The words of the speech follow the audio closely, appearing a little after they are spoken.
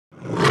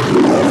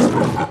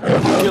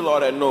all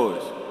that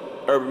noise?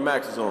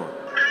 URBNMXX is on. I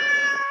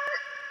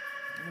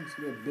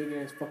see that big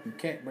ass fucking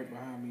cat right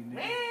behind me,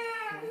 nigga.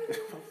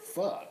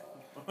 Fuck.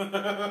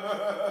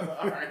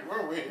 Alright,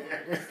 where we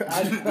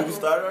at? Did we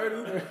start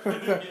already?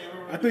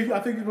 I think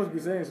you're supposed to be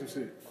saying some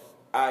shit.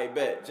 Alright,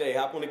 bet. Jay,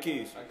 hop on the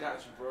keys. I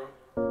got you, bro.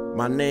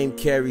 My name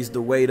carries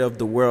the weight of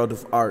the world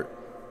of art.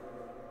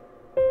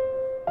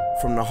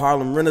 From the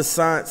Harlem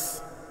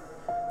Renaissance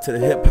to the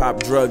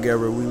hip-hop drug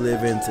era we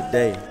live in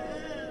today.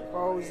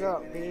 Rose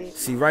up, bitch.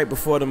 See, right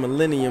before the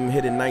millennium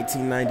hit in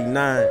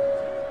 1999,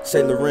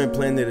 Shay Loren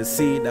planted a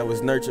seed that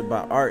was nurtured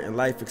by art and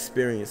life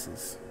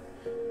experiences.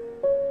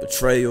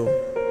 Betrayal,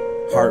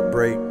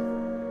 heartbreak,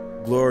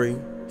 glory,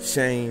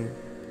 shame,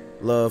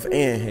 love,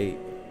 and hate.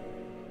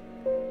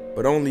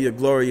 But only a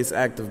glorious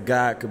act of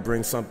God could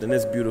bring something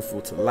this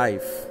beautiful to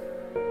life.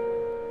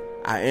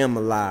 I am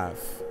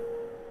alive.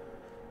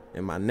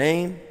 And my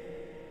name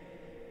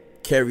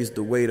carries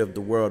the weight of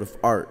the world of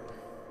art.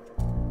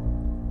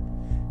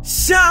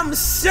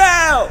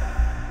 Jean-Michel!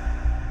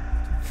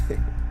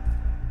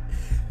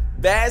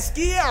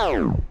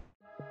 Basquiat!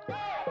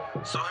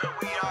 So here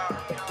we are.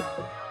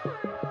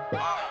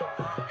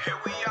 Here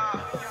we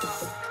are.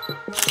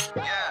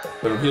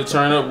 But he'll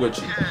turn up with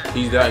you.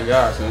 He's that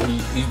guy, son.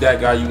 He's that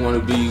guy you want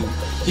to be.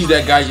 He's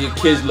that guy your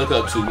kids look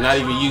up to. Not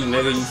even you,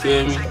 nigga. You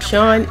feel me?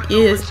 Sean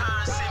is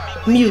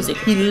music.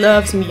 He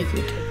loves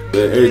music.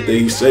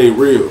 Everything he say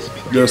real. You know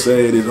what I'm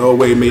saying? His whole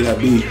way may not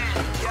be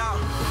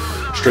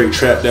straight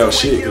trapped out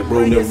shit, cause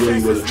bro never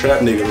really was a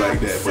trap nigga like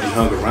that, but he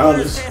hung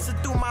around us.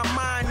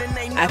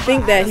 I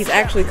think that he's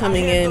actually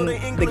coming in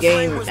the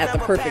game at the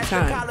perfect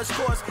time.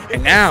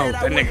 And now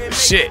that nigga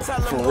is shit.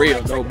 For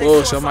real, no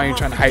bullshit. I'm not even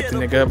trying to hype the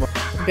nigga up.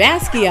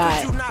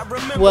 Basquiat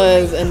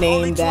was a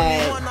name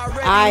that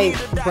I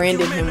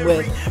branded him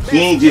with. He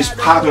ain't just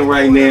popping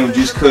right now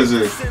just cause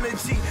of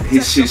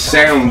his shit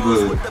sound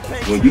good.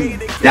 When you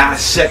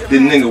dissect the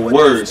nigga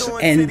words.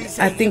 And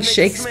I think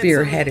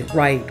Shakespeare had it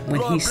right when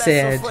he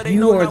said,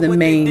 you are the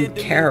main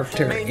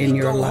character in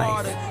your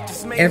life.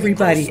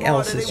 Everybody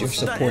else is your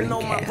supporting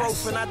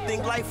cast.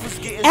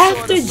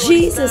 After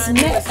Jesus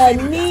met a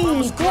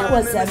need, there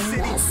was a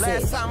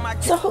message.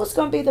 So who's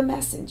gonna be the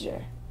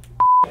messenger?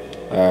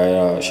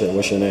 Alright, shit,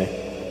 what's your name?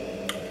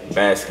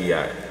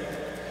 Basquiat.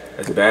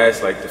 That's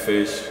bass like the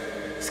fish,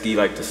 ski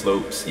like the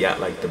slopes, yacht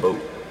like the boat.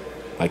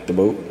 Like the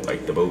boat?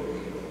 Like the boat.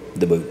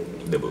 The boat.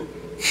 The boat.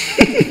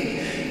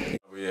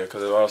 Yeah,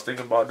 because I was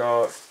thinking about,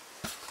 dog,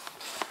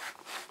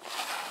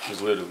 it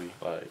was literally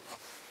like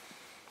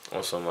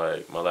on some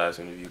like my last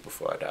interview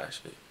before I died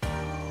shit.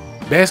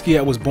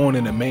 Basquiat was born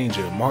in a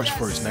manger March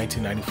 1st,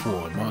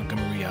 1994 in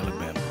Montgomery,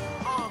 Alabama.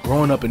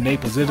 Growing up in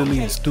Naples, Italy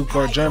and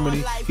Stuttgart,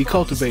 Germany, he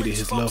cultivated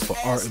his love for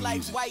art and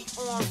music.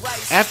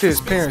 After his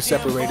parents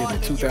separated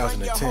in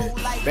 2010,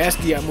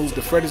 Basquiat moved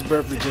to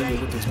Fredericksburg, Virginia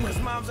with his mother.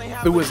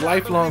 Through his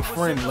lifelong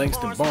friend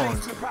Langston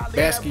Barnes,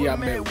 Basquiat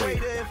met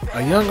Wade,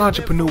 a young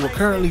entrepreneur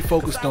currently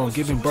focused on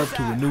giving birth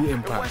to a new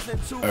empire,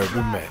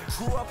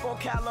 URBNMXX.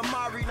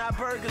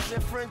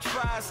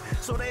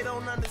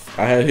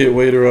 I had hit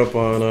Waiter up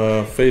on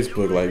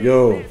Facebook like,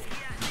 yo,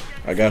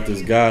 I got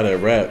this guy that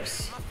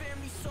raps,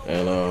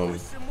 and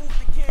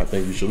I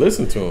think you should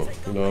listen to him.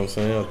 You know what I'm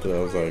saying? I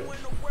was like,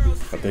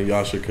 I think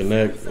y'all should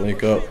connect,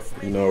 link up,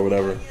 you know, or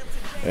whatever.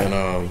 And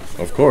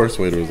of course,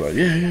 Waiter was like,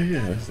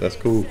 yeah, that's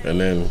cool. And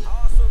then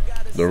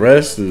the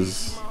rest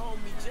is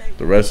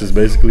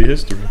basically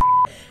history.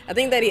 I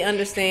think that he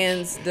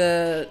understands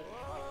the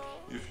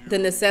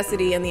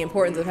necessity and the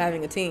importance of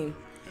having a team.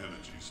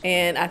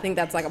 And I think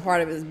that's like a part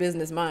of his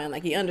business mind.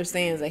 Like, he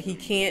understands that he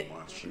can't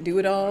do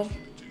it all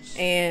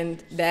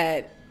and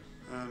that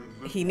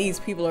he needs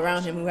people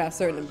around him who have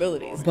certain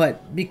abilities.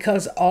 But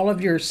because all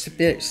of your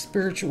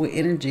spiritual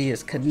energy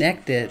is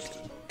connected,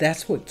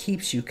 that's what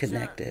keeps you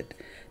connected.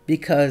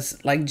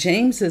 Because like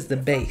James is the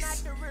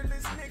base.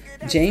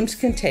 James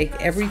can take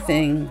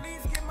everything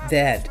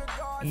that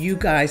you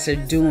guys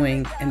are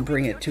doing and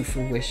bring it to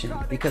fruition,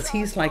 because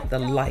he's like the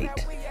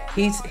light.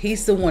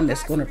 He's the one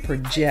that's going to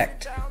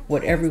project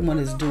what everyone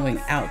is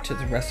doing out to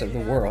the rest of the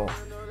world.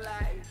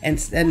 And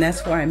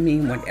that's what I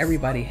mean when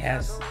everybody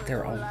has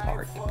their own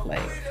part to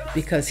play,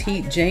 because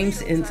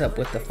James ends up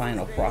with the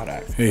final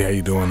product. Hey, how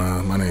you doing?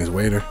 My name is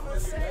Waiter.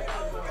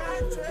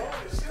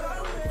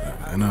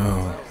 And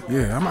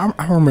yeah,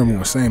 I remember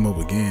when Same Old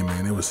Again,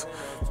 man.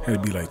 Had to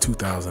be like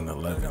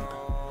 2011.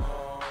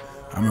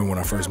 I remember when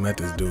I first met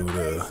this dude.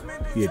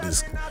 He had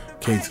just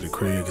came to the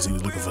crib because he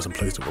was looking for some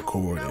place to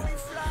record. And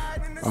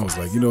I was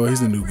like, you know,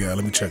 he's a new guy.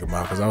 Let me check him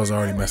out, because I was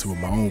already messing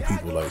with my own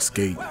people like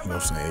Skate, you know what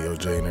I'm saying,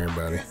 AOJ and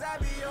everybody.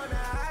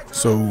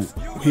 So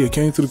he had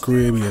came to the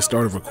crib, he had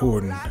started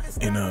recording,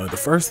 and the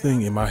first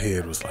thing in my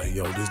head was like,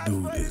 yo, this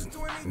dude is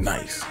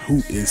nice.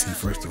 Who is he,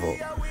 first of all?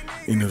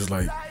 And it was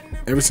like,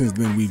 ever since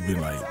then we've been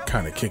like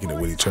kind of kicking it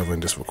with each other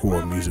and just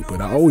recording music,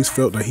 but I always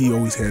felt like he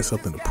always had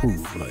something to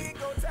prove. Like,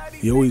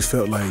 he always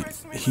felt like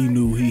he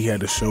knew he had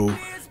to show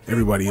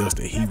everybody else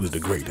that he was the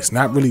greatest.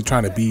 Not really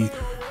trying to be, you know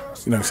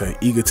what I'm saying,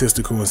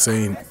 egotistical and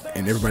saying,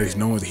 and everybody's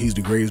knowing that he's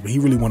the greatest, but he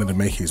really wanted to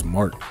make his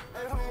mark.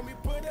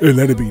 And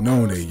let it be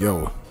known that,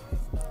 yo,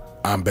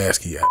 I'm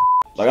Basquiat.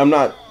 Like, I'm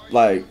not,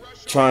 like,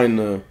 trying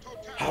to,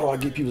 how do I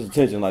get people's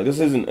attention? Like, this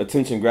isn't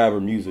attention grabber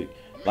music.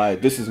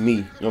 Like, this is me. You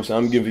know what I'm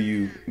saying? I'm giving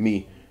you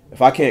me.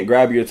 If I can't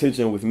grab your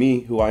attention with me,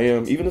 who I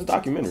am, even this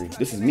documentary,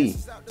 this is me.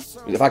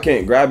 If I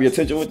can't grab your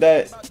attention with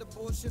that,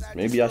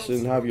 maybe I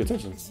shouldn't have your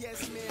attention.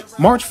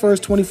 March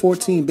 1st,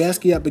 2014,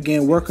 Basquiat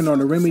began working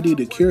on a remedy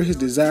to cure his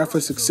desire for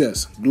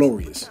success,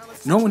 Glorious.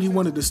 Knowing he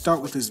wanted to start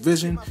with his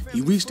vision,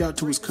 he reached out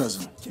to his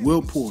cousin,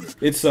 Will Porter.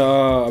 It's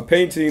a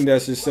painting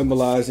that's just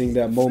symbolizing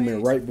that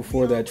moment right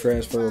before that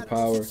transfer of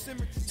power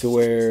to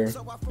where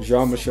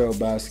Jean-Michel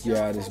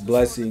Basquiat is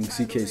blessing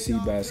CKC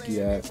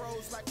Basquiat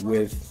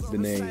with the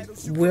name.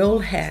 Will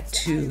had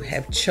to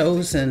have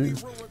chosen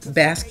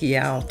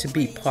Basquiat to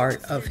be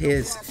part of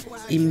his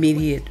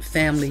immediate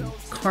family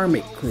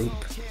karmic group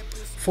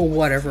for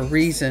whatever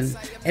reason,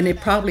 and it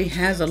probably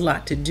has a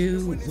lot to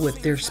do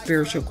with their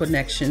spiritual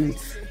connection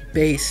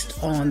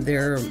based on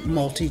their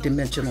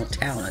multi-dimensional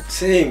talents.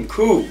 Team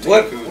Coop.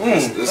 What?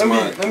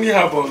 Let me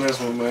hop on this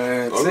one,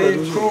 man. Okay.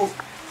 Team Coop.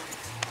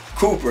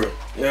 Cooper.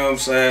 You know what I'm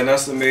saying?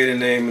 That's the maiden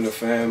name in the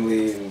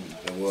family, and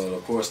well,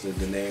 of course, the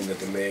name that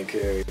the man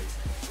carried.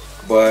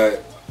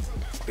 But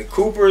the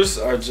Coopers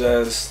are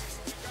just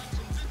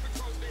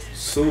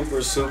super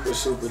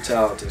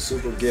talented,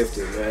 super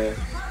gifted, man.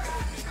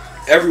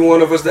 Every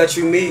one of us that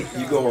you meet,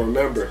 you gonna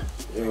remember.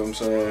 You know what I'm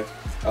saying?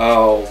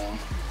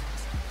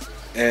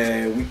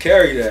 And we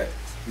carry that.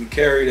 We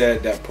carry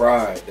that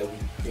pride that we,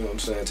 you know what I'm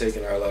saying,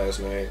 taking our last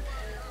name.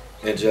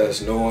 And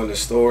just knowing the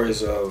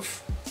stories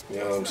of, you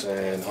know what I'm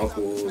saying,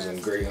 uncles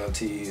and great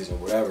aunties or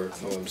whatever, you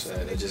know what I'm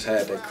saying. They just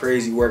had that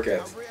crazy work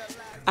ethic.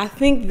 I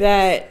think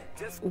that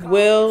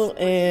Will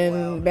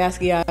and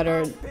Basquiat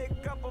are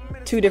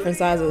two different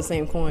sides of the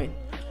same coin.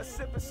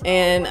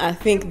 And I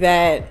think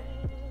that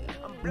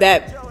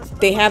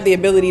they have the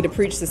ability to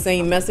preach the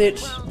same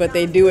message, but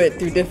they do it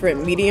through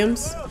different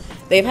mediums.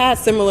 They've had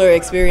similar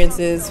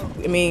experiences,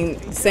 I mean,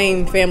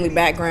 same family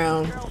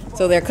background,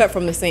 so they're cut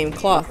from the same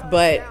cloth,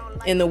 but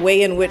in the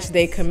way in which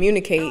they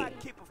communicate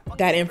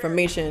that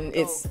information,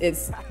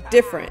 it's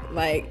different.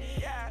 Like,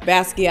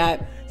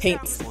 Basquiat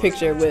paints the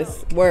picture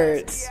with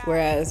words,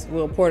 whereas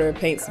Will Porter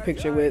paints the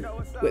picture with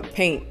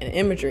paint and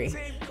imagery.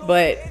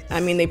 But,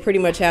 I mean, they pretty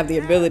much have the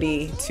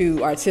ability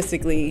to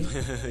artistically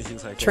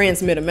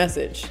transmit a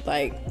message.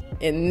 Like,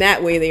 in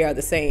that way, they are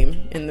the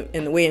same.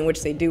 In the way in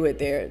which they do it,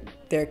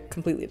 they're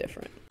completely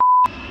different.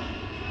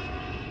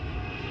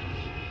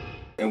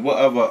 And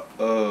whatever,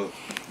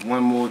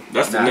 one more.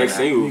 That's the next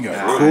single.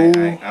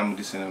 I'm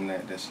just saying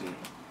that. That's it.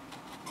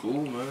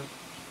 Cool, man.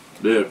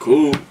 Yeah,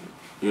 cool.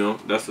 You know,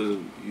 that's the.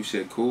 You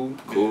said cool.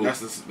 Cool.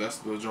 That's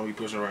the joint we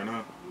pushing right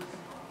now.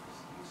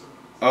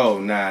 Oh,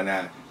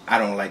 nah. I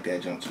don't like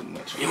that jump too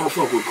much. You don't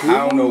fuck with Cool?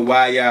 I don't know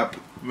why y'all.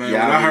 Man,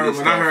 when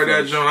I heard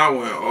that jump, I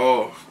went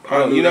off.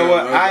 You know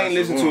what? I ain't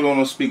listen to it on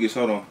no speakers.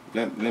 Hold on.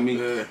 Let me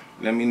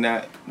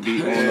not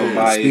be on no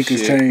bias speakers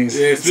shit. change.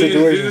 Yeah,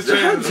 situation.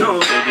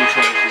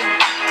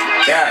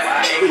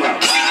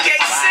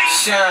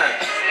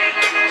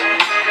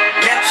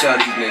 Show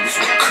these niggas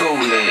what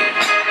cool is.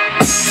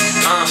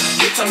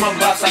 Bitch, I'm a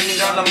boss, I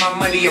need all of my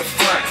money up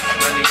front.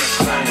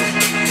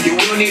 You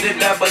will need a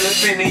double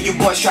if any you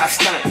boys try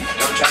stunt.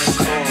 Don't try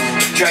to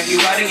drag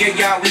you out of your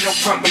yard with no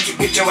front, but you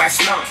get your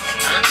ass slumped.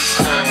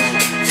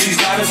 These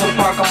daughters will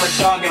bark, I'm a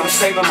dog and I'm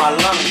saving my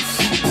lungs.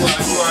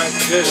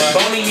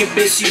 Boning your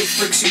bitch, you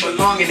freaks, you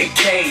belong in a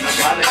cage.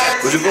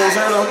 What you going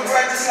on?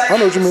 I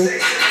know what you mean.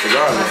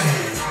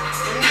 Regardless.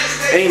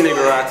 Any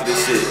nigga ride to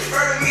this shit.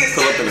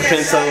 Pull up in a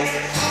Pinto,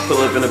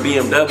 pull up in a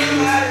BMW.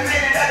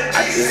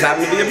 I just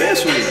happen to be a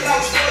bitch with me.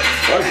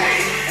 Fuck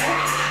it.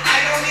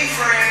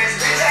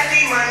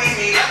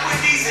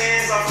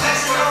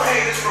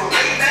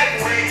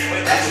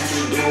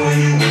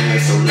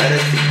 So let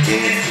us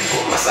begin.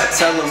 Must I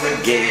tell them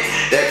again?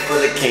 Deck for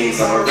the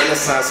kings, I'm a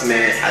renaissance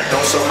man. I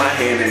don't show my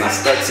hand and I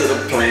stuck to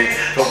the plan.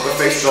 Poker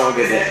face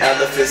stronger than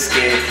elephant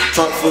skin.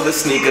 Trunk full of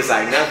sneakers,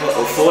 I never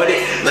afford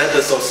it.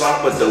 Leather so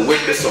soft but the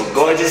whip is so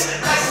gorgeous.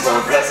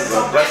 Blessings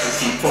on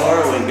blessings keep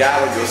pouring. When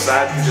God on your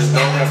side, you just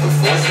don't have to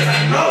force it.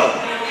 I know.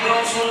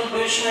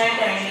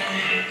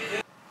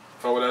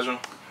 Fuck with that joint?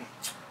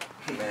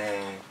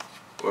 Man.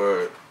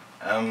 Word.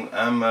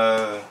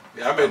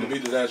 Yeah, I made the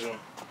beat to that joint.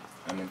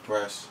 I'm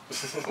impressed.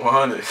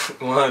 100.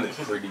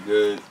 Pretty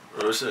good.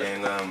 Real shit.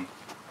 And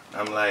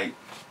I'm like,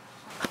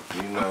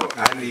 you know,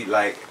 I need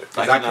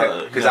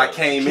because I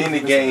came in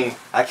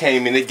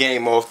the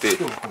game off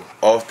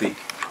the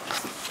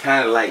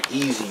kind of like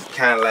easy,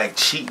 kind of like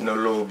cheating a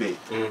little bit.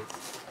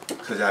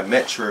 Because I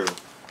met Trill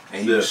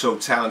and he was so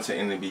talented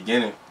in the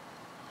beginning.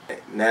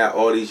 Now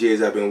all these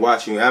years I've been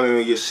watching you. I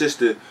remember your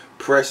sister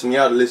pressed me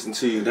out to listen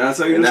to you. Did I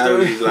tell you and the story? I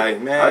was just like,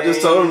 man. I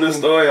just told him the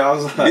story. I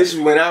was like, this is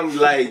when I'm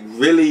like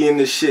really in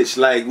the shits.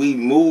 Like we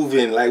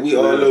moving, like we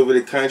all over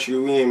the country.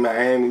 We in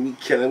Miami, we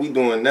killing, we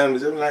doing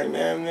numbers. I'm like,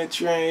 man, I'm not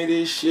trying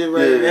this shit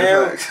right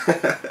now.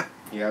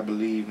 Yeah, I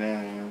believe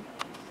now, man.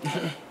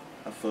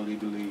 I fully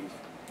believe.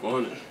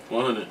 100.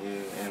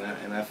 Yeah,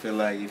 and I feel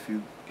like if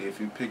you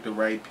pick the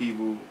right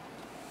people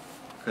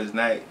Cause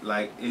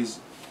like it's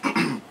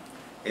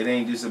it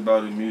ain't just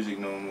about the music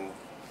no more.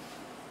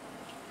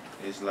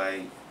 It's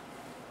like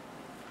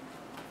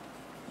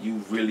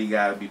you really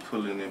gotta be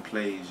pulling in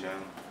plays,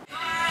 young.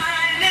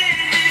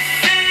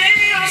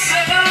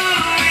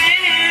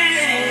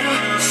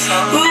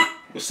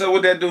 What's up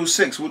with that dude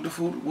 6? What the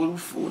food? What the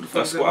fuck?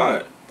 That's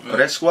Squad. Oh,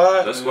 that's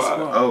Squad? That's Squad.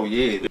 Oh,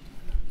 yeah.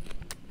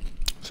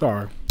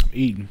 Sorry,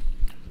 eating.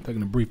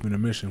 Taking a brief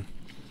intermission.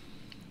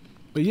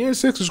 But yeah,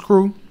 6's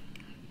crew.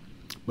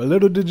 But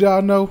little did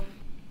y'all know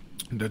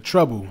the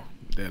trouble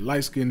that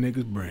light-skinned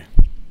niggas bring.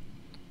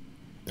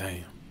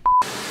 Damn.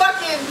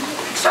 Fucking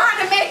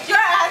trying to make your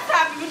ass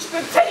happy, but you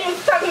continue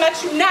talking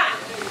that you not.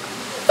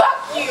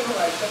 Fuck you.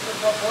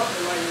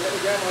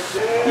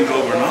 We go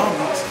over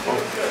numbers.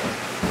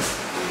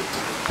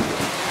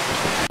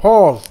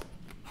 Pause.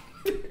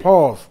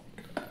 Pause.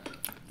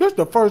 This is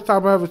the first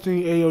time I ever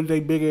seen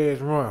AOJ big ass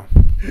run.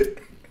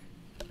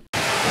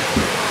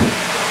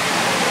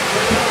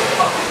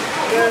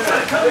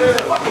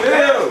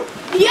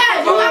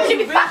 Yeah, you want me to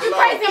be fucking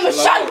crazy? I'm gonna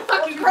show you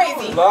fucking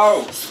crazy.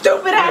 No.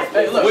 Stupid ass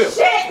Hey, look,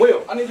 shit.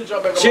 Will, I need to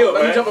jump back. Chill,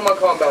 man. Let me jump in my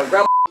car, man.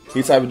 Grandma.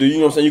 He type of dude, you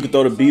know what I'm saying? You can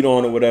throw the beat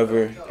on or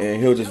whatever,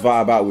 and he'll just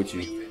vibe out with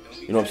you.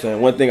 You know what I'm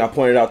saying? One thing I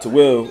pointed out to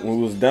Will when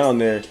we was down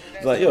there,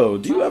 he's like, yo,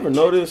 do you ever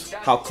notice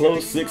how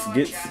close 6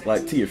 gets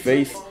like to your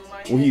face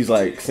when he's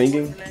like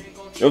singing?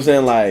 You know what I'm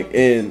saying? Like,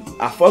 and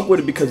I fuck with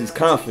it because he's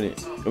confident.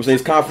 You know what I'm saying?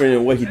 He's confident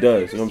in what he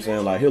does. You know what I'm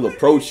saying? Like, he'll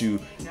approach you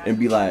and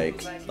be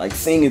like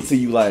singing to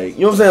you, like,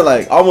 you know what I'm saying?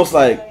 Like, almost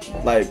like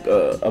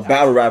a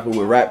battle rapper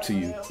would rap to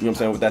you. You know what I'm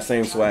saying? With that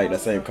same swag, that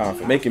same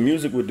confidence. Making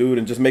music with dude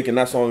and just making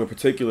that song in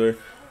particular.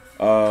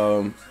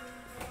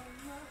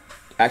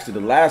 Actually,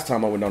 the last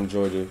time I went down to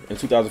Georgia in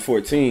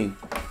 2014,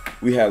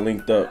 we had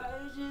linked up,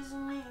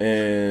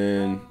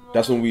 and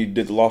that's when we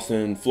did the Lost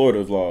in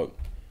Florida vlog.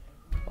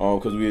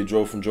 Because we had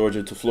drove from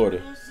Georgia to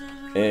Florida,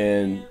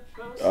 and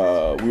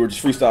we were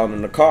just freestyling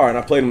in the car, and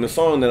I played him the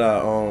song that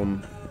I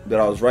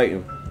was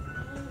writing,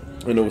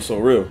 and it was so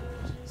real.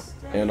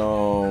 And you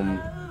know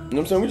what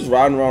I'm saying, we just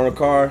riding around in the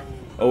car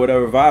or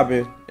whatever,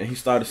 vibing, and he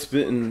started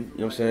spitting, you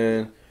know what I'm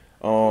saying,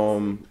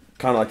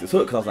 kind of like this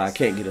hook, cause I was like, I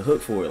can't get a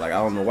hook for it, like I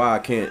don't know why I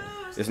can't,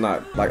 it's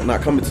not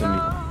coming to me.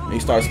 And he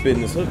started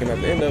spitting this hook, and at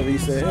the end of it he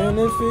said, and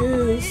it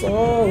feels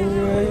so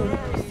right.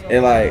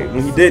 And like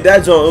when he did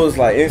that joint, it was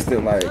like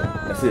instant, like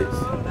that's it. You know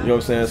what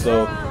I'm saying?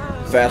 So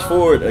fast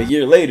forward a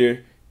year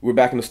later, we're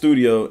back in the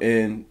studio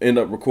and end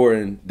up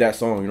recording that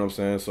song. You know what I'm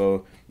saying?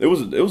 So it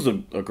was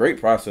a great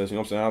process. You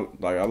know what I'm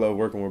saying? I love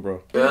working with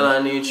bro. Girl,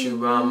 I need you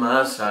by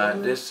my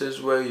side. This is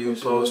where you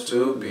supposed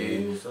to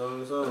be.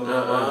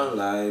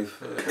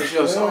 Life. It's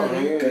your song,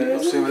 nigga.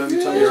 Don't say whatever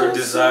you tell me. Your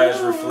desires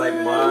reflect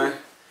mine.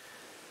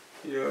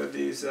 Your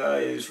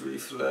desires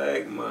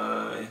reflect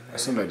mine. That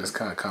seems like that's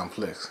kind of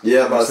complex.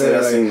 Yeah, I'm about to say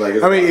that seems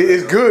like. I mean,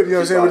 it's good. You know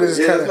what I'm saying? But it's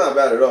yeah, kinda, it's not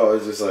bad at all.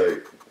 It's just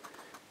like,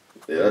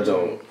 yeah, that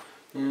don't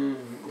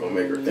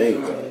make her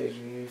think.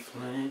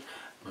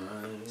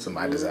 So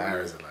my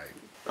desires are like.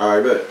 All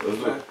right, bet. Let's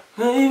do it.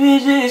 Baby,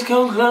 just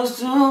come close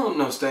to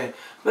no stay.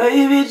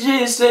 Baby,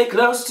 just stay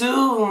close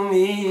to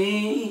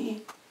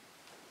me.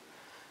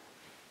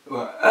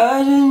 Well,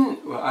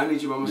 I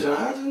need you by my side.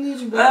 I just need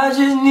you. I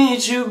just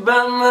need you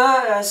by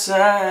my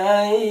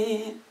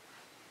side.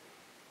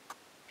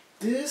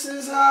 This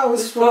is how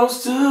It's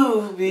supposed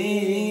to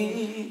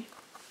be.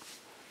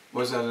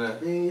 What's out of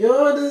that? And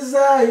your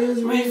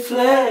desires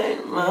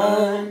Reflect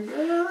mine.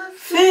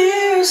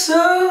 Feel so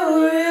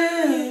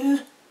real.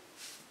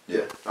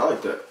 Yeah, I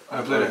like that.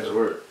 I play that.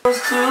 Word.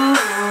 Close to me.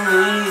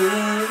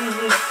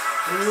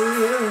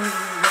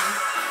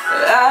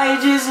 I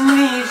just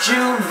need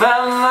you by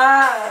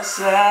my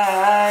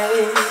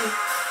side.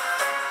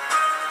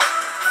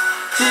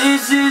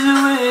 This is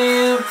where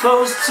you're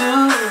supposed to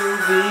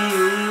be.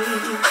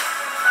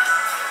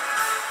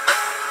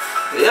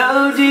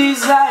 Your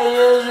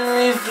desires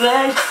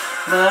reflect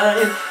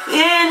mine,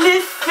 and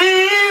it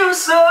feels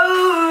so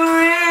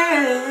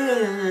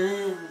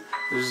real.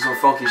 This is some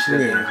funky shit.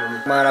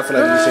 Yeah. Mine, I feel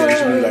like you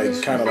should be like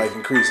kind of like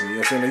increasing. You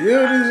know what I'm saying?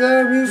 Your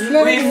desires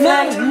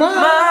reflect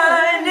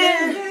mine.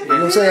 You know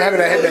what I'm saying? Having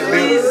that hit that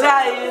build.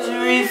 Desires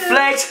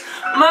reflect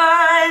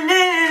mine,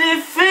 and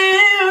it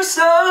feels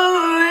so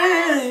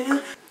real.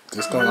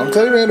 I'm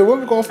telling you, man, the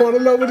woman gonna fall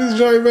in love with this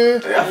joint,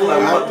 man. Hey, I feel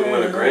like I'm about to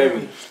win a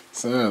Grammy.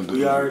 Son, dude.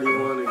 We already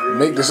won a Grammy.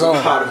 Make the song.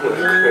 I'm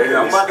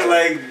about to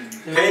like,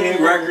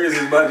 Painting Records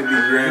is about to be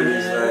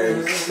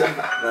Grammys,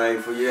 like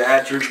for your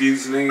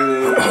attributes,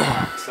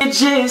 nigga.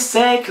 Just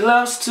stay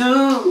close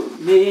to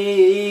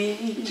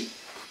me.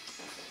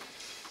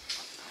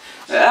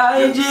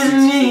 I just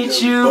need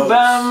you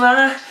by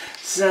my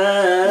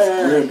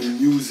side. Grammy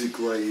music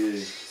right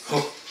here.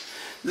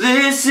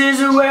 This is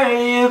where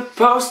you're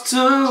supposed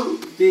to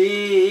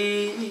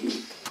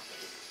be.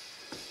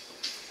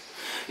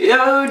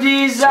 Your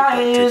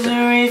desires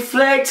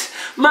reflect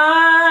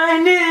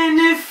mine, and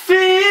it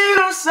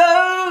feels so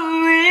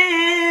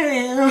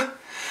real.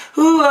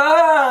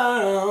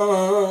 Whoa.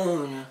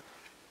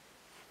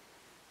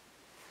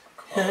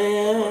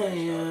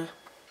 Yeah.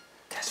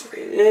 That's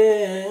real.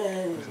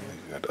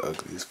 Yeah. got the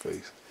ugliest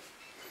face.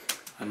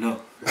 I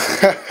know.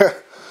 I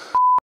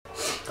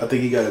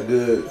think he got a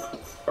good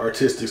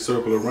artistic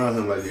circle around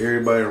him. Like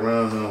everybody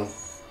around him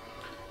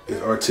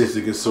is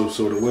artistic in some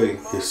sort of way.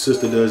 His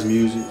sister does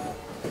music.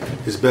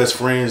 His best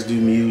friends do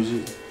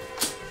music.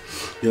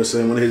 You know what I'm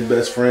saying? One of his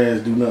best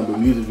friends do nothing but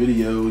music videos.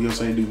 You know what I'm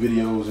saying? Do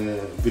videos and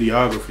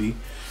videography.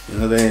 You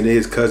know what I'm saying? Then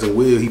his cousin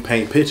Will, he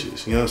paint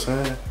pictures. You know what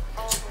I'm saying?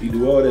 He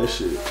do all that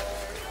shit.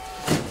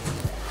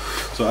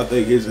 So I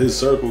think his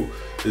circle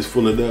is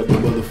full of that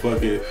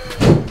motherfucking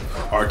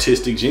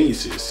artistic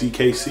geniuses.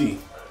 CKC.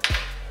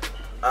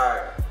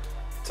 Alright.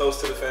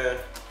 Toast to the fan.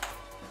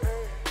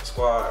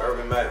 Squad,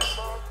 URBNMXX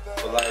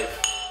for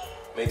life.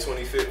 May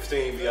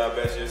 2015 be our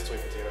best year.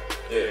 2015, right?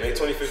 Yeah, May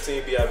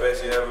 2015 be our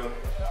best year ever.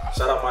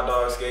 Shout out my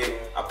dog Skate.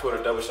 I put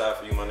a double shot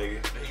for you, my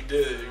nigga. He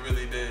did, he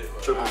really did.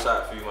 Triple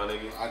shot for you, my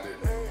nigga. I did.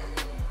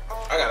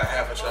 I got a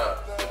half a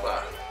shot.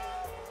 Goodbye.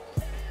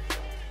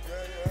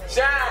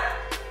 Shot!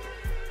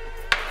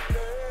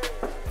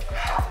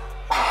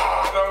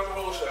 That was a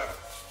whole shot.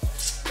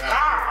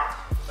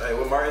 Hey,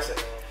 what Mario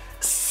said?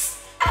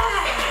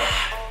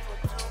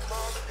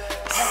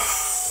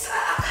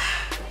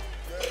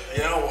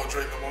 Yeah, I don't want to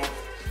drink no more.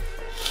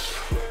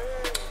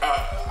 I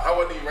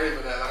wasn't even ready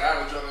for that. Like, I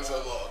haven't drunk in so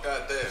long.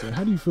 God damn. So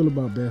how do you feel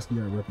about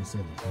Basquiat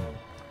representing him?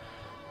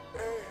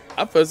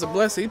 I feel it's a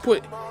blessing.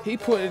 He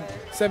put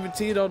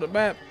 17 on the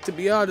map. To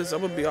be honest,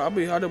 I'll be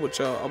 100 with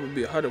y'all. I'm gonna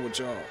be 100 with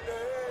y'all.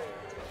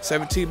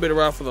 17 been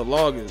around for the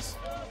longest.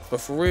 But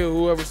for real,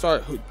 whoever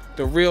started,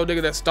 the real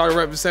nigga that started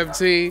rapping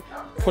 17,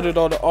 put it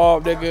on the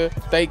arm, nigga.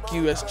 Thank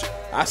you.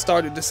 I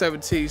started the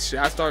 17 shit.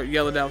 I started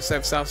yelling out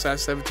Southside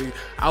 17.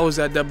 I was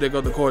that dumb nigga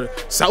on the corner.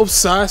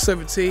 Southside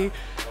 17.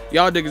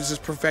 Y'all niggas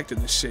just perfected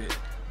the shit.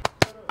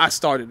 I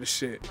started the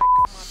shit.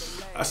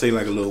 I say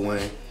like a Lil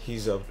Wayne.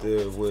 He's up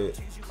there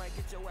with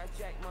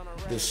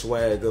the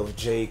swag of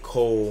J.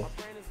 Cole,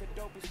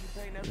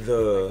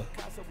 the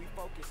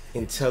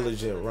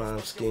intelligent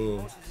rhyme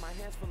scheme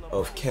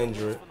of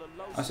Kendrick.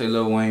 I say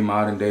Lil Wayne,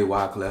 modern day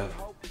Wyclef,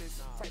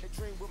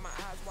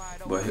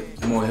 but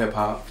more hip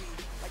hop.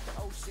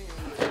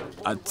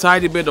 A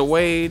tiny bit of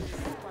Wade,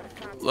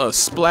 a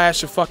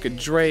splash of fucking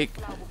Drake.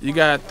 You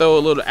gotta throw a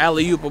little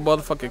alley-oop of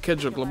motherfucking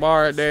Kendrick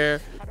Lamar in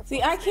there.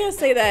 See, I can't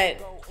say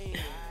that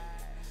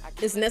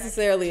it's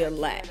necessarily a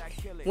lack.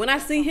 When I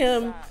see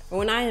him, or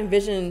when I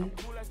envision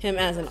him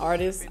as an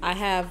artist, I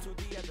have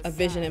a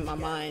vision in my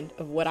mind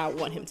of what I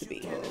want him to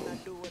be.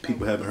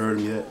 People haven't heard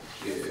him yet.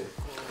 Yeah.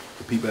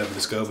 People haven't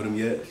discovered him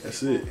yet.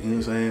 That's it. You know what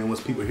I'm saying?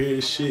 Once people hear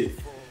this shit,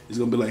 it's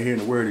gonna be like hearing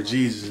the word of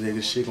Jesus, and then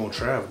this shit gonna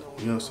travel.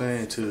 You know what I'm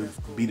saying? To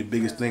be the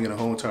biggest thing in the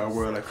whole entire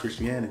world, like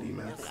Christianity,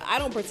 man. I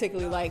don't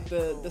particularly like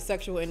the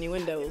sexual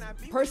innuendos.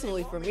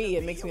 Personally, for me,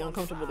 it makes me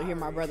uncomfortable to hear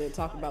my brother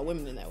talk about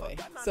women in that way.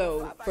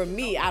 So for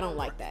me, I don't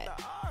like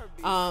that.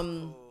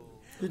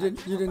 You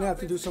didn't have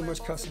to do so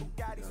much cussing.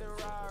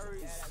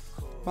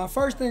 My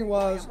first thing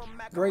was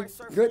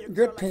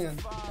good pen.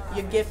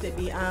 You're gifted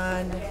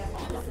beyond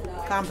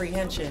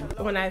comprehension.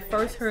 When I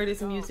first heard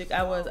his music,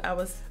 I was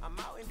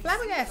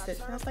flabbergasted.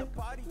 I was like,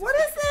 what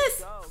is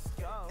this?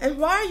 And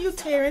why are you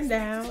tearing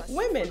down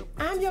women?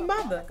 I'm your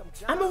mother.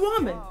 I'm a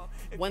woman.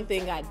 One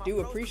thing I do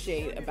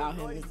appreciate about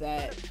him is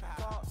that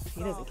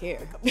he doesn't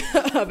care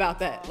about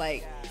that.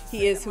 Like,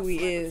 he is who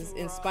he is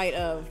in spite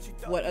of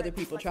what other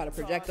people try to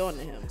project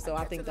onto him. So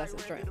I think that's a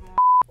strength.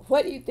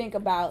 What do you think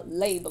about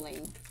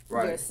labeling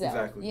yourself?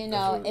 Exactly. You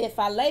know, if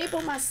I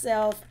label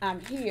myself,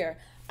 I'm here.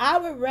 I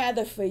would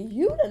rather for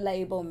you to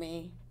label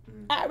me.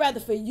 I'd rather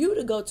for you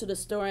to go to the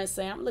store and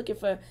say, I'm looking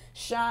for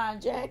Sean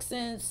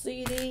Jackson's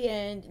CD,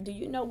 and do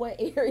you know what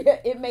area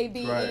it may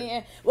be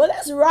in? Well,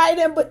 that's right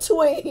in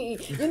between.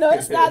 You know,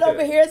 it's not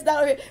over here, it's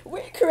not over here.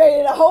 We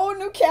created a whole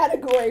new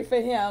category for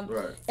him,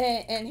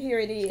 and here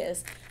it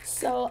is.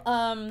 So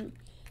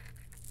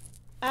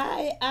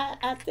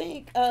I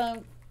think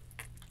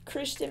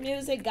Christian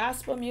music,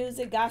 gospel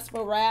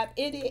rap,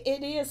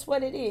 it is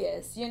what it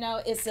is. You know,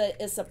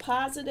 it's a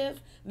positive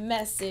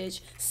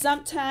message.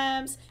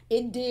 Sometimes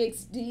it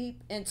digs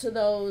deep into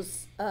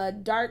those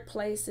dark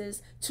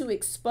places to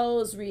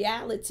expose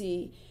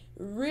reality,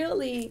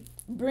 really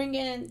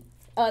bringing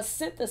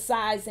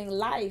synthesizing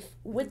life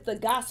with the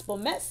gospel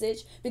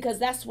message, because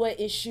that's what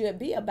it should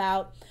be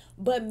about,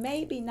 but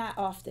maybe not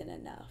often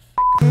enough.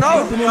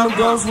 No,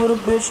 girls with a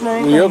bitch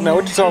named Yup, now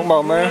what you talking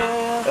about, man?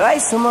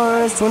 Like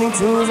summers,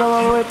 22s on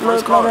my way to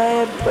look like I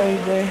had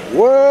birthday.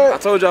 What? I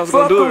told you I was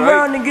gonna do it, right?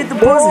 Around and get the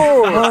pussy.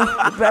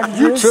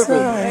 You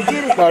tripping?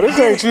 No, this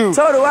ain't you.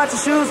 Told her watch the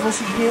shoes when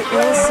she get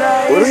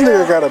inside. Well, this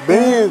nigga got a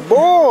Benz,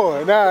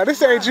 boy. Nah, this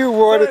ain't you,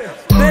 boy. No, we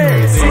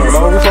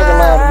fucking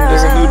loud.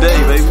 It's a new day,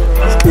 baby.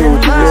 It's cool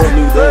with you, It's a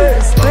new day.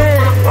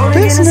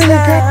 This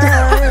nigga got the...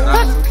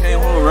 Nah, you came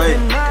home, right?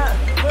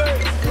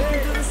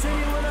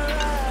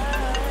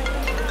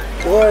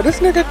 Boy, this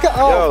nigga got...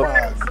 Oh,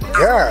 my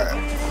God.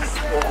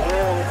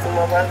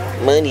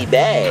 Money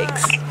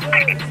bags.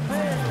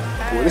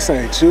 Boy, this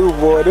ain't you,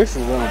 boy. This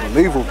is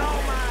unbelievable.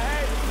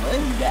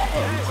 Money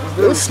bags.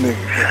 This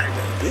nigga got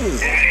the big.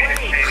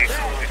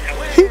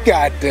 He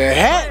got the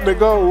hat to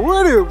go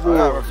with it,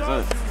 boy.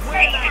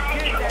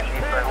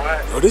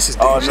 Oh, this is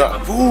deja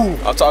vu.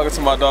 I'm talking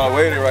to my dog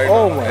Wader right now.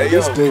 Oh my,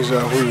 this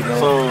deja vu, dog.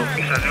 So,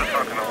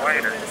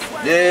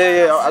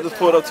 yeah. I just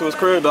pulled up to his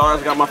crib, dog. I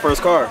just got my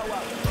first car.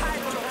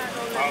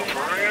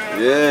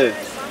 Yeah.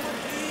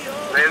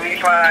 Let me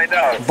find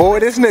out. Boy,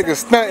 this nigga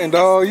stunting,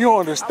 dog. You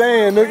don't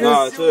understand, nigga.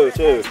 Nah, chill.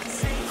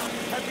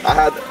 I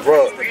had to,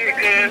 bro.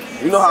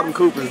 You know how them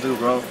Coopers do,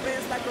 bro.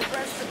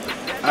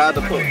 I had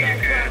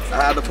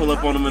to pull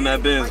up on them in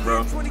that Benz,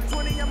 bro.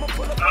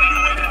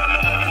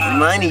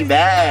 Money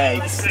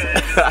bags.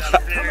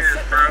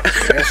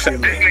 That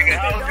shit look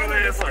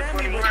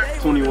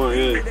 21,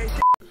 yeah.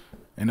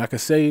 And I can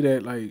say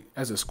that, like,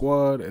 as a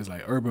squad, as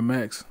like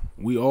URBNMXX,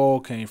 we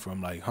all came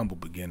from like humble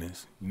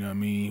beginnings. You know what I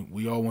mean?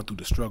 We all went through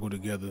the struggle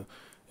together. You know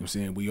what I'm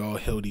saying? We all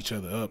held each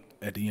other up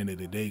at the end of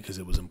the day because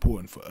it was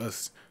important for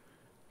us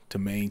to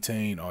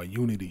maintain our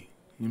unity.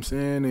 You know what I'm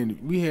saying? And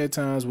we had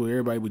times where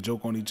everybody would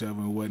joke on each other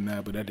and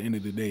whatnot, but at the end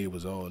of the day, it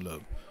was all love. You know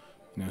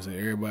what I'm saying?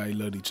 Everybody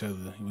loved each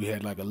other. We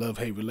had like a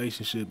love-hate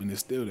relationship, and it's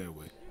still that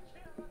way.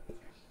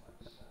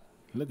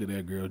 Look at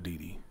that girl, Dee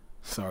Dee.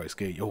 Sorry,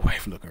 Skate, your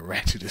wife looking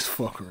ratchet as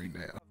fuck right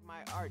now.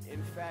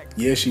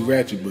 Yeah, she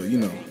ratchet, but you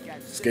know,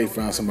 Skate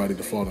found somebody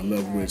to fall in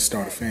love with,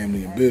 start a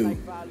family, and build.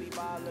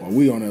 While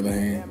we, on the other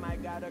hand,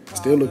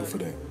 still looking for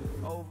that.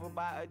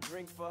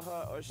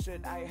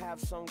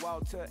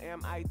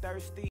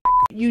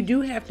 You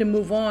do have to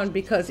move on,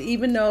 because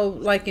even though,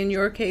 like in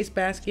your case,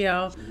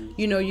 Basquiat,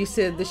 you know, you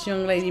said this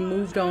young lady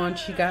moved on,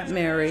 she got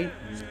married,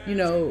 you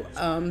know,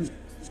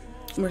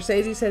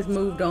 Mercedes has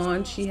moved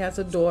on, she has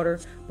a daughter,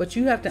 but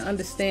you have to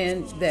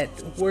understand that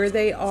where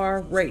they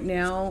are right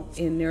now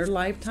in their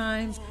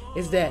lifetime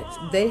is that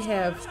they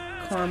have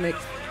karmic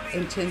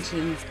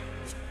intentions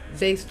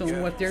based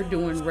on what they're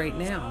doing right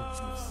now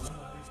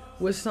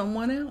with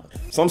someone else.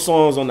 Some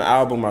songs on the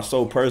album are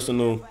so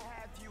personal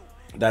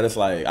that it's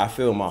like I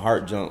feel my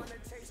heart jump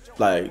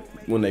like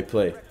when they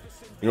play. You know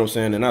what I'm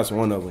saying? And that's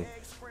one of them.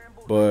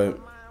 But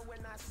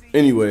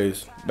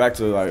anyways, back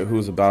to like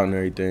who's about and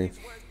everything.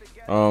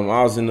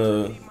 I was in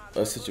a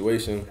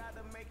situation,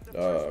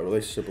 a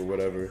relationship or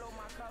whatever,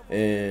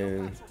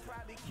 and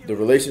the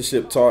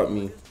relationship taught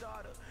me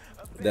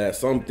that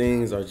some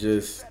things are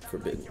just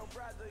forbidden. You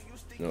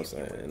know what I'm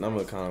saying? And I'm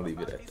gonna kind of leave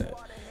it at that.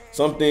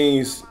 Some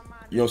things,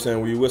 you know what I'm saying,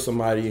 when you're with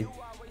somebody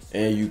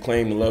and you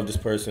claim to love this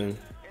person,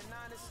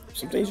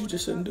 some things you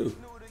just shouldn't do.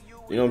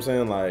 You know what I'm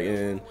saying? Like,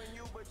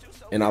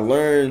 and I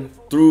learned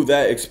through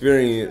that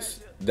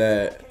experience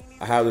that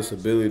I have this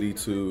ability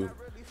to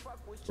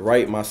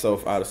write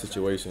myself out of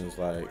situations.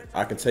 Like,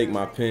 I can take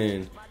my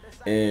pen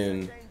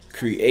and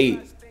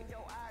create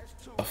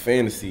a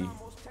fantasy.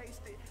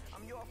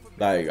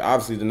 Like,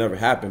 obviously it never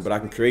happened, but I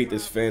can create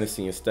this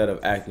fantasy instead of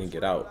acting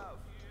it out.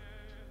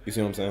 You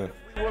see what I'm saying?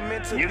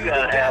 You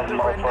gotta have a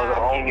motherfucker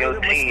on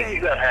your team. You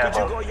gotta have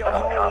a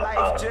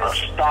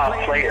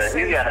star player.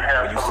 You gotta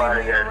have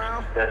somebody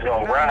that's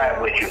gonna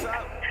ride with you. You know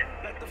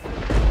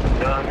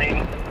what I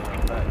mean?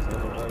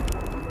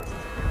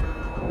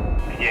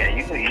 Yeah,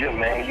 you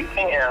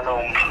can't have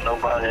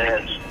nobody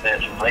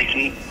that's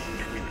flaky.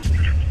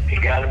 You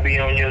gotta be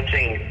on your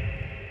team.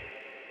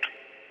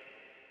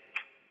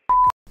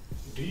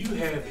 Do you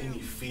have any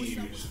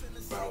fears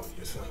about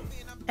your son?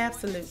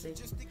 Absolutely.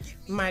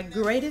 My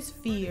greatest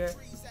fear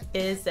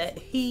is that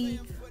he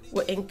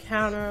will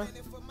encounter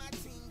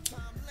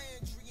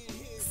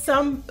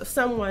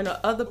someone or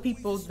other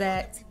people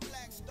that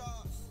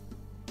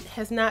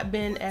has not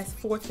been as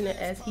fortunate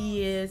as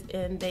he is,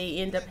 and they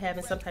end up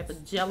having some type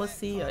of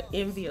jealousy or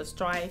envy or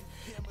strife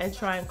and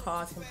try and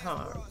cause him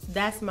harm.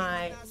 That's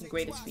my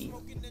greatest fear.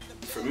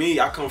 For me,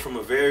 I come from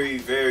a very,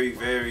 very,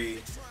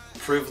 very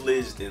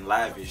privileged and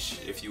lavish,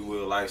 if you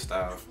will,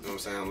 lifestyle. You know what I'm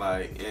saying?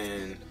 Like,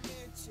 and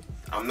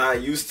I'm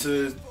not used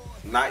to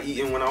not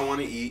eating when I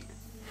want to eat.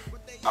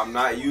 I'm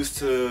not used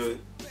to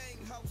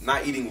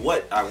not eating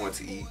what I want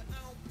to eat.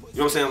 You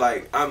know what I'm saying?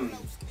 Like, I'm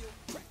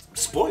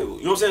spoiled.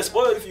 You know what I'm saying?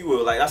 Spoiled, if you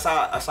will. Like, that's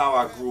how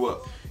I grew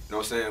up. You know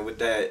what I'm saying? With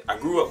that, I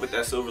grew up with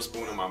that silver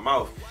spoon in my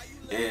mouth,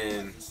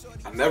 and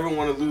I never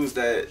want to lose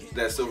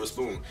that silver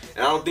spoon.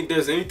 And I don't think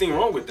there's anything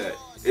wrong with that.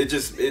 It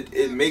just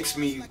it makes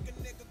me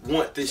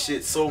want this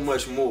shit so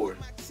much more.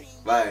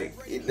 Like,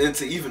 and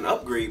to even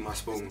upgrade my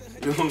spoon.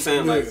 You know what I'm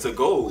saying? Like, to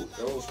gold.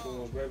 Gold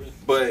spoon, baby.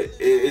 But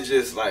it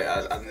just, like,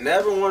 I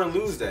never want to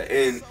lose that.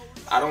 And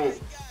I don't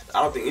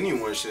think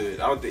anyone should.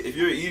 I don't think, if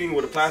you're eating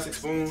with a plastic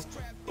spoon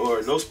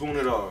or no spoon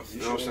at all,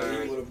 you know what I'm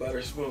saying? With a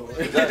butter spoon.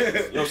 Exactly. You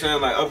know what I'm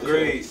saying? Like,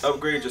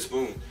 upgrade your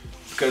spoon,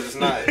 because it's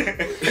not.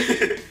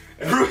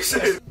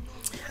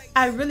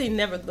 I really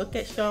never look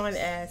at Sean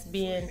as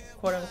being,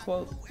 quote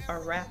unquote, a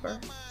rapper.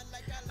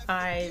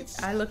 I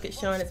look at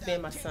Sean as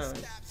being my son.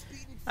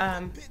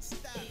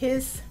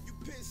 His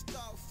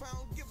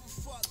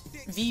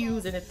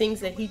views and the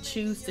things that he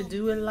chooses to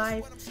do in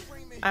life,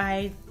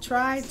 I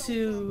try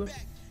to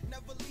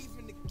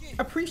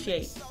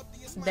appreciate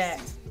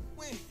that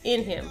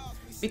in him,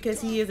 because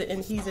he's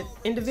an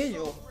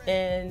individual,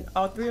 and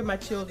all three of my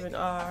children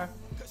are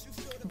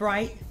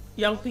bright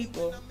young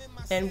people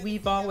and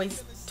we've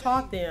always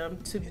taught them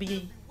to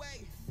be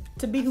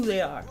who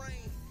they are.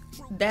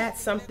 That's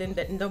something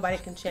that nobody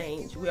can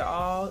change. We're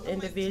all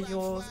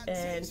individuals,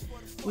 and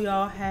we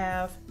all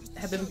have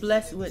been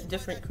blessed with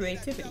different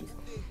creativities.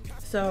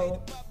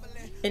 So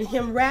in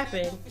him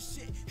rapping,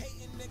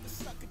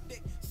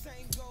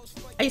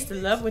 I used to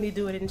love when he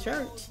do it in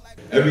church.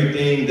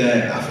 Everything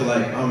that I feel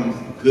like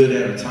I'm good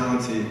at or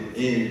talented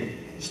in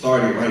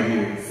started right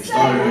here. It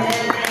started right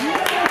here.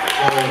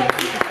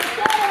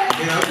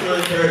 So, I just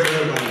want to encourage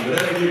everybody,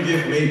 whatever your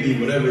gift may be,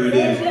 whatever it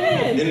is,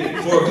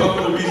 and for a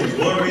couple of reasons.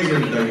 One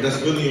reason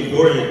that's really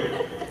important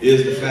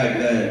is the fact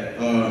that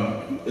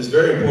it's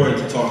very important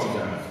to talk to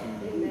God.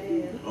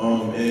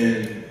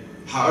 And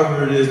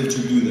however it is that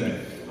you do that,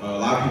 a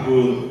lot of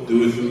people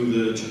do it through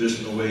the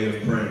traditional way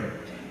of praying,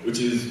 which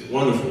is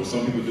wonderful.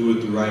 Some people do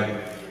it through writing.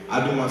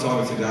 I do my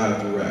talking to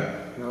God through rap.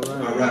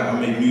 I rap, I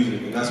make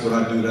music, and that's what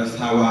I do. That's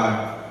how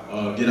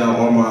I get out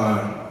all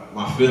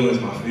my feelings,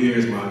 my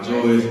fears, my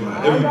joys, my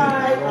everything.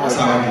 That's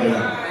how I get it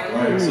out.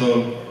 Right?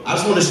 So I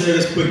just want to share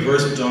this quick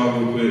verse with y'all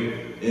real quick,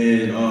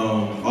 and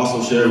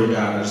also share it with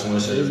God. I just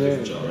want to share this gift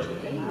with y'all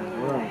right now.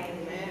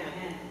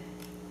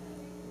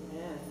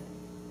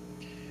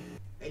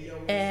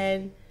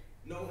 And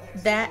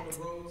that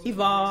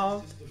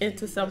evolved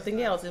into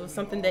something else. It was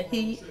something that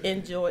he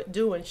enjoyed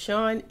doing.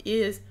 Sean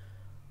is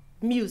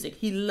music.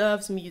 He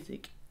loves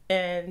music,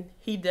 and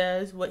he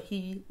does what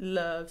he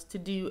loves to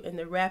do, and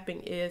the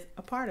rapping is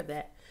a part of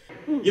that.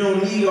 You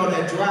don't need all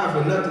that drive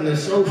or nothing to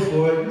show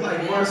for it. You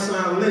like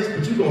Marshawn Lynch,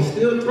 but you gonna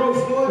still throw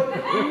for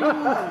it?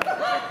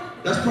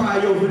 That's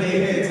probably over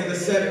their heads and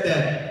accept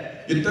that.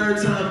 Your third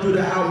time through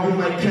the album, you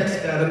might catch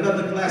that.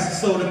 Another glass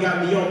of soda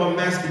got me on my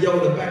Master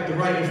Yoda. Back to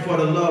writing for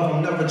the love.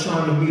 I'm never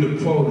trying to be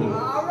the quota.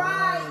 All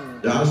right.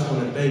 I just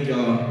want to thank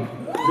y'all.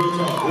 Real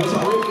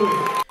talk, real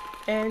quick.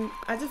 And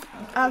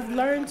I've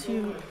learned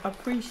to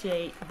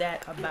appreciate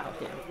that about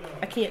him.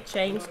 I can't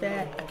change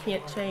that. I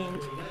can't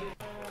change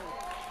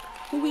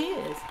who he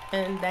is,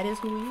 and that is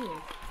who he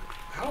is.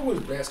 How was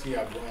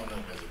Basquiat growing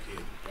up as a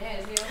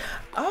kid?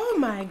 Oh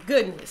my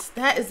goodness,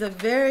 that is a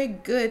very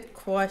good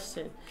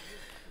question.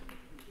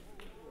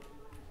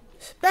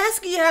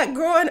 Basquiat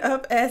growing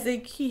up as a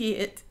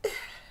kid,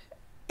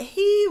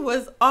 he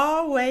was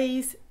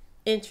always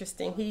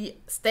interesting. He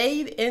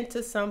stayed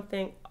into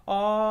something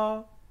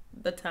all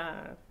the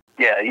time.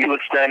 Yeah, you were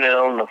standing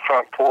on the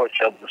front porch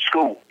of the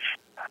schools.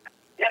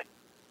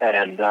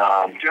 And,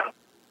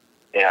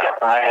 yeah,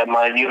 I had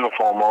my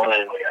uniform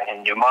on,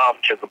 and your mom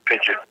took a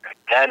picture. It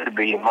had to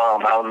be your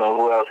mom. I don't know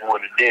who else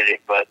would have did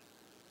it, but,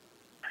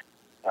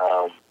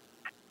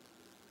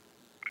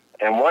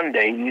 and one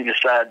day you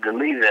decided to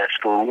leave that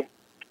school,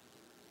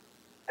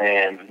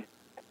 and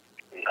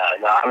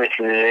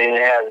obviously they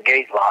didn't have the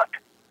gate locked,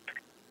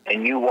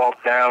 and you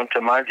walked down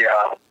to my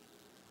job,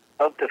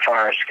 up the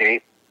fire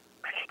escape,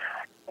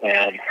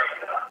 and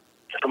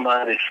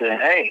somebody said,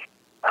 "Hey,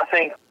 I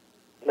think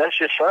that's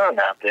your son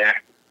out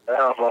there." And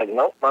I was like,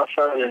 "Nope, my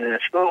son is in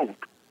school."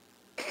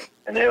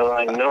 And they were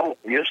like, "No,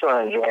 your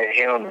son's right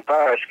here on the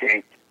fire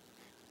escape."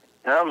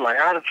 And I'm like,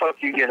 "How the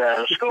fuck you get out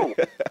of school?"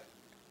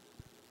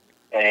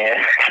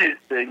 And,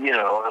 you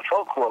know, the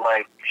folks were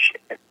like,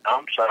 "Shit,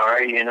 I'm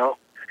sorry, you know,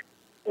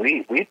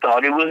 we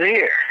thought he was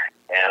here."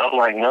 And I'm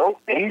like, "No,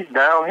 he's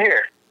down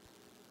here."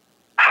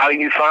 How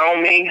you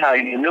found me, how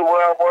you knew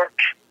where I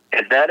worked,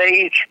 at that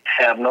age,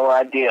 I have no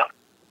idea.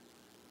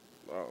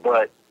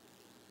 But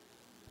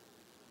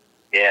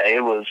yeah,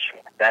 it was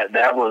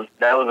that was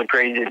a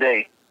crazy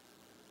day.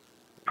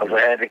 Because I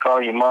had to call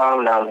your mom,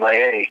 and I was like,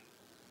 "Hey,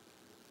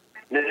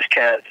 this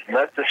cat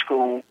left the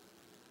school,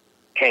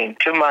 came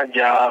to my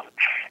job,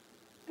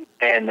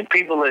 and the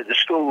people at the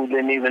school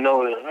didn't even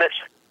know it was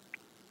missing."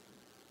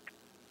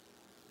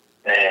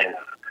 And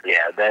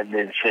yeah, that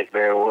didn't sit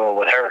very well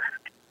with her.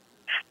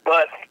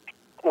 But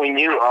when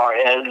you are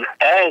as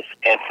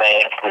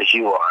advanced as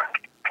you are,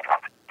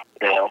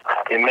 you know,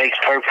 it makes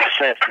perfect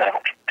sense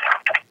now.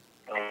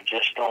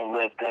 Just don't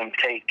let them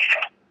take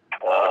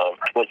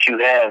what you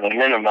have and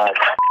minimize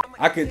it.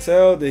 I could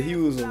tell that he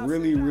was a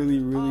really, really,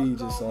 really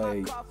just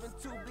like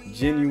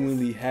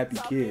genuinely happy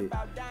kid.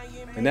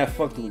 And that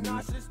fucked with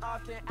me.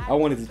 I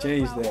wanted to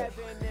change that.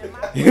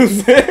 You know what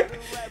I'm saying?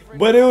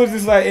 But it was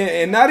just like,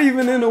 and not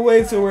even in a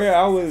way to where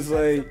I was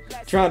like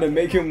trying to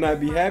make him not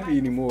be happy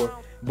anymore.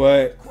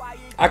 But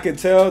I could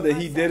tell that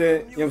he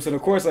didn't, you know what I'm saying?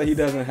 Of course, like he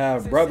doesn't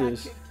have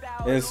brothers.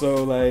 And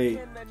so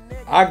like,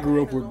 I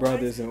grew up with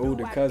brothers and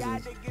older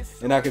cousins.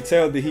 And I could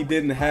tell that he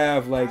didn't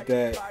have like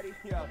that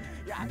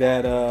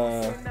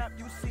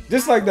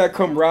just like that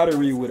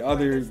camaraderie with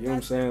other, you know what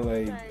I'm saying,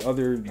 like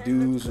other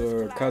dudes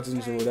or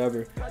cousins or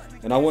whatever.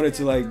 And I wanted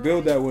to like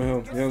build that with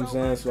him, you know what I'm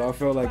saying? So I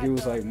felt like it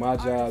was like my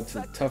job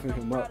to toughen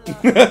him up.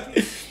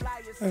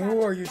 And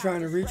who are you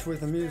trying to reach with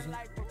the music?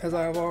 As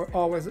I've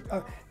always,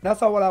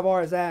 that's what I've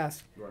always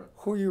asked. Right.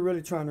 Who are you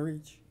really trying to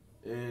reach?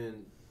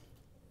 And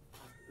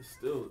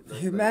still,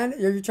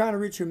 humanity. Are you trying to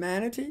reach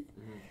humanity?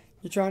 Mm-hmm.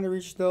 You're trying to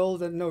reach those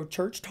that know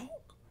church talk.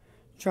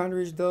 You're trying to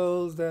reach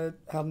those that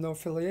have no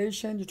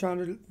affiliation. You're trying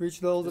to reach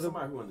those that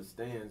somebody who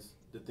understands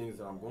the things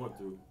that I'm going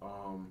through.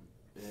 And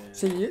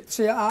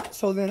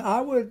So then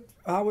I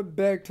would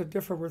beg to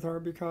differ with her,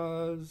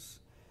 because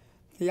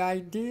the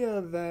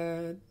idea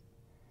that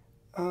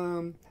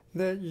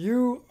that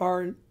you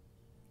are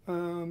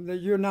that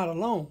you're not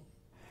alone,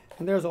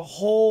 and there's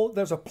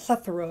a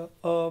plethora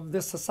of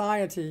this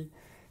society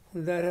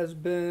that has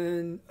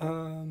been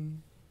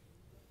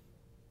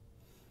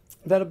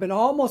that have been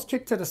almost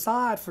kicked to the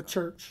side for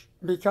church,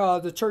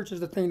 because the church is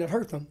the thing that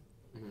hurt them,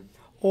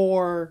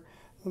 or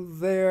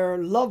their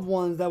loved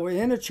ones that were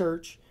in the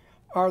church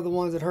are the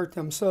ones that hurt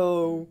them.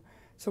 So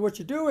what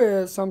you do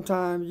is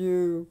sometimes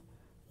you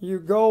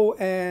go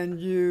and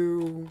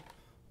you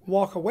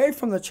walk away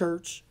from the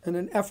church in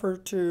an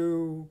effort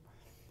to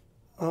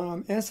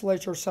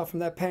insulate yourself from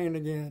that pain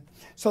again.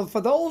 So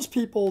for those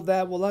people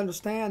that will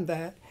understand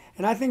that,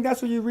 and I think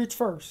that's what you reach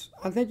first.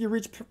 I think you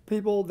reach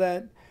people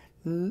that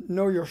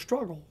know your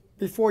struggle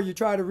before you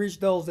try to reach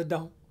those that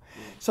don't.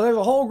 So there's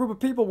a whole group of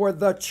people where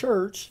the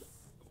church,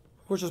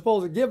 which is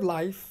supposed to give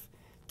life,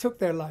 took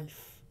their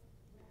life.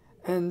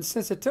 And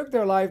since it took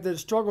their life, the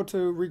struggle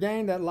to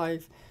regain that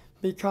life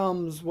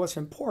becomes what's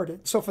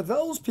important. So for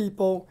those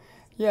people,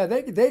 yeah,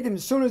 they can,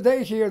 as soon as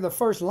they hear the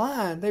first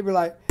line, they be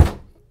like,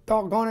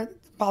 doggone it,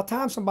 about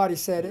time somebody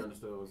said it.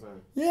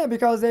 Yeah,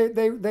 because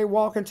they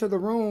walk into the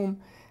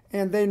room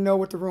and they know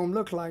what the room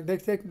looks like.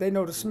 They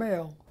know the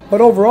smell.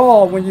 But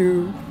overall, when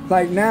you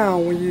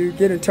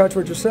get in touch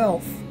with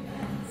yourself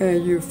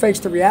and you face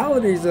the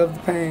realities of the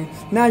pain,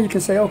 now you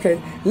can say,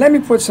 okay, let me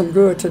put some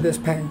good to this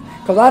pain.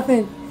 Because I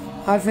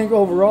think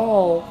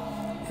overall,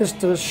 it's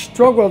the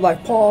struggle,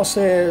 like Paul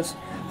says,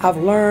 I've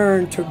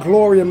learned to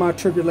glory in my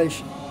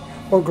tribulation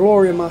or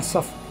glory in my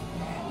suffering.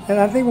 And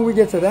I think when we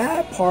get to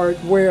that part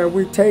where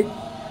we take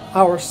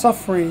our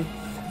suffering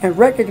and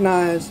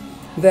recognize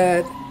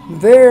that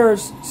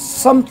there's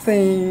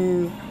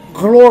something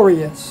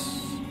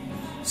glorious,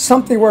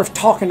 something worth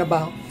talking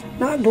about.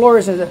 Not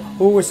glorious as,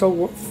 oh, it's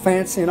so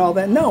fancy and all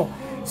that. No,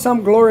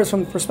 some glorious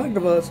from the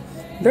perspective of us.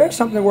 There's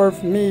something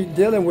worth me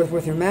dealing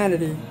with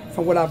humanity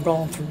from what I've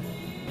gone through.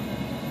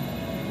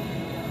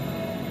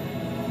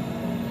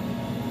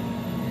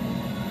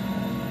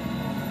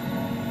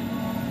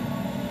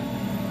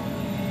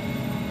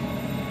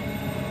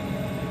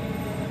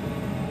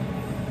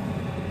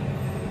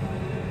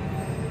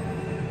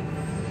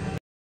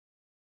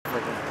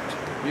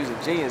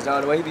 Music genius,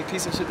 dog. The way he be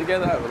piecing shit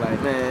together, I was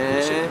like,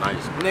 man,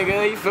 nice,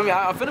 nigga, you feel me?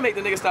 I'm finna make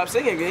the nigga stop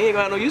singing. He ain't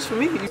gonna have no use for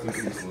me. I ain't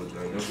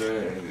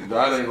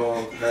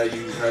gonna have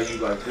you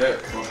like that.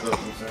 You know what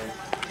I'm saying?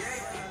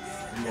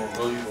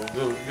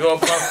 You gonna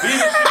pop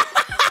beat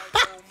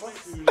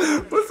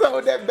What's up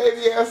with that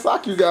baby ass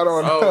sock you got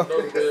on? Oh, no,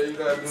 man, you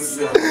gotta do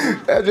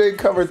something. That J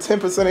covered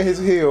 10% of his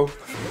heel.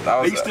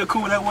 Are you still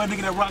cool with that one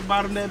nigga that rock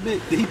bottom that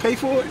bit? Did he pay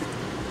for it?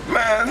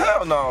 Man,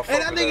 hell no.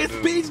 And that nigga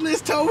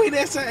Speechless told me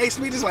that shit. Hey,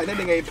 Speechless like that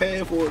nigga ain't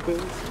paying for it, cuz.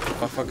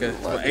 Motherfucker,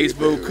 Ace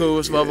Boo cool.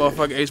 This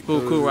motherfucker Ace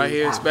Boo cool right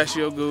here.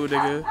 Special good,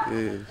 nigga.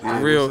 Yeah.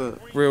 Real.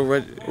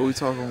 What we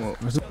talking about?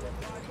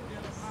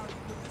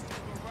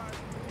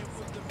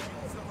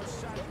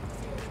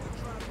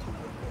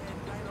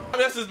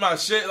 That's just my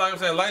shit. Like I'm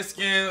saying, light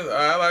skin.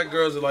 I like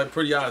girls with like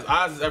pretty eyes.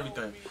 Eyes is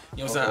everything.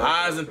 You know what I'm saying?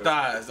 Eyes and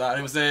thighs. You know what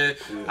I'm saying?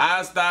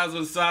 Eyes, thighs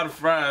with a side of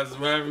fries.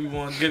 Wherever you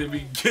want to get it,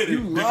 get it. You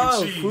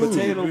love cheese.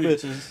 potato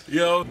bitches.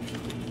 Yo.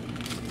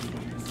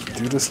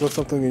 Do you just slip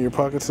something in your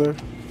pocket, sir?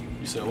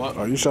 You said what?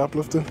 Are you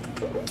shoplifting?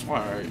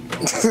 Alright.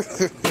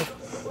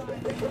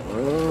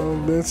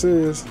 I'm being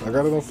serious. I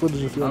got it on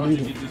footage if y'all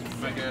need it. Get this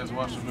fake ass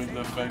watch and make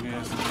that fake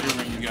ass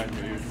earring you got in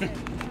your ear.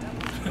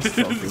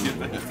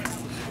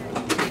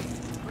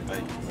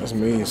 That's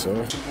mean, sir.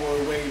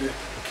 Boy, way the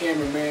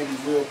cameraman be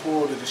real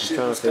poor to the shit.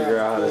 Trying to figure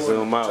out how to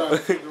zoom out. Trying to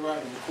figure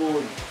out the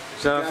recording.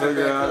 Trying to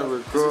figure out how to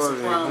record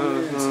it.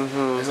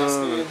 As I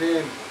stand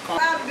there.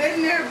 I've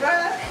been there,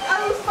 bruh.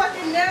 I was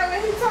fucking there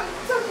when he talked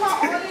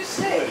about all this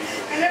shit.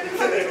 And every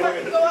time he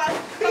fucking go out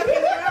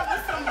fucking around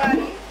with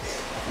somebody.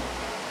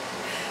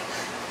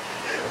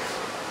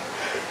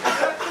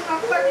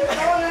 I'm fucking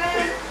going in.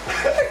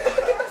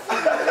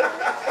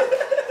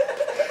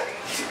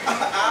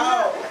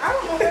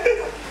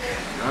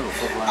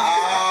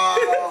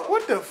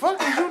 What the fuck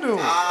did you do?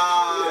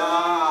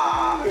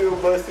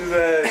 He'll bust his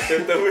ass.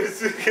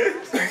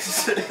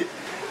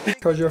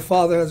 Because your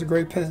father has a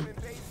great pen.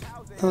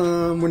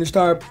 When he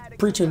started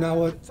preaching, I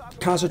would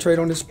concentrate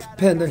on his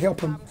pen to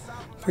help him.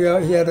 He had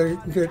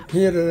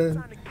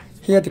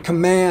the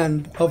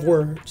command of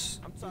words.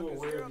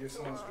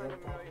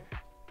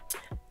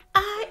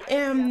 I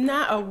am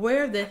not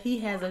aware that he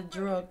has a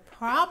drug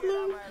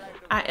problem.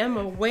 I am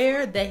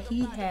aware that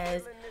he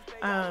has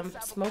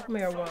smoked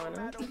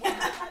marijuana.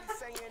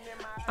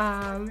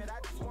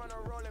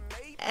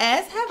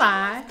 As have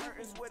I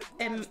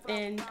in the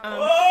younger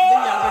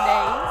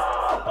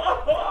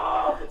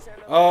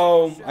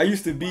days. I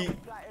used to beat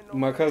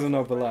my cousin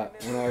up a lot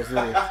when I was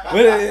little.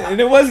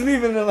 And it wasn't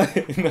even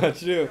like, not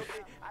sure.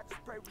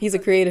 He's a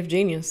creative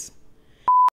genius.